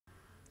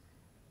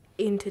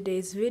In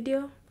today's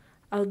video,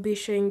 I'll be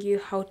showing you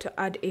how to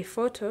add a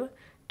photo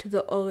to the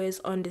always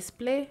on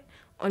display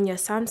on your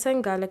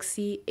Samsung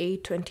Galaxy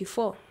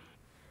A24.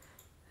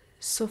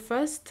 So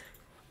first,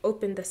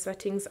 open the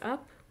settings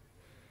app,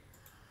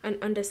 and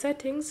under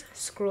settings,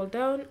 scroll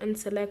down and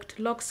select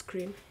lock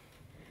screen.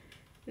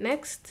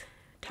 Next,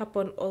 tap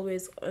on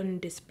always on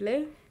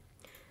display,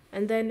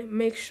 and then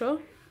make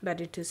sure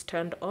that it is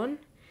turned on,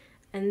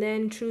 and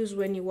then choose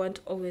when you want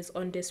always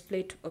on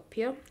display to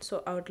appear.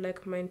 So I would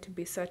like mine to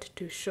be set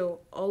to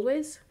show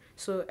always,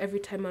 so every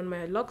time on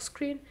my lock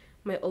screen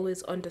my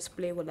always on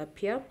display will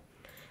appear.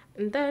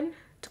 And then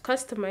to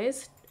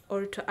customize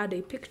or to add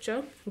a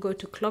picture, go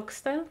to clock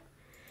style,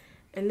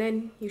 and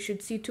then you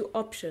should see two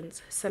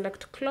options: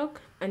 select clock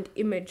and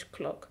image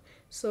clock.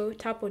 So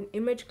tap on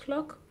image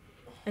clock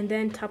and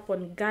then tap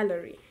on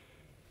gallery.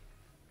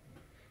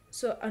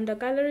 So under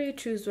gallery,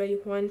 choose where you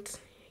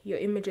want your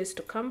images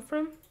to come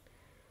from,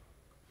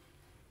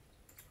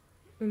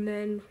 and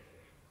then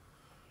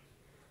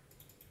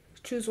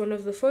choose one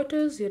of the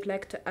photos you'd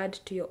like to add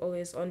to your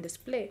always on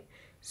display.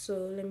 So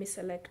let me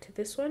select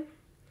this one,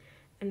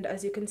 and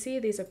as you can see,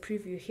 there's a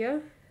preview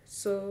here.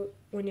 So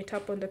when you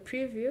tap on the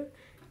preview,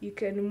 you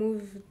can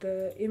move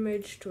the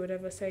image to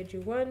whatever side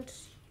you want,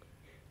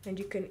 and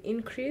you can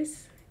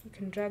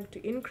drag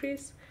to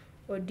increase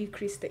or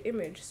decrease the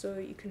image, so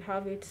you can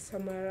have it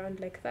somewhere around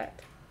like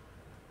that.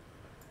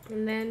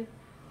 And then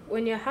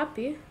when you're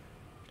happy,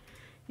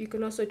 you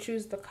can also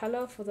choose the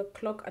color for the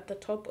clock at the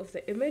top of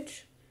the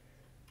image.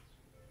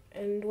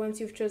 And once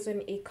you've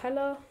chosen a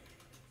color,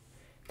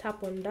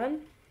 tap on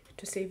done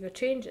to save your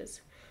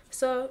changes.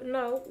 So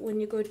now when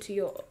you go to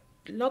your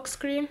lock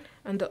screen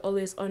and the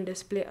always on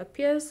display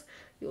appears,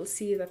 you'll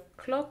see the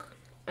clock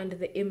and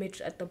the image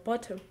at the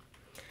bottom.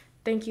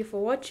 Thank you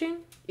for watching.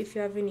 If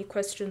you have any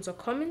questions or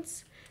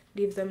comments,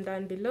 leave them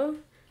down below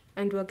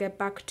and we'll get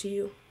back to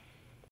you.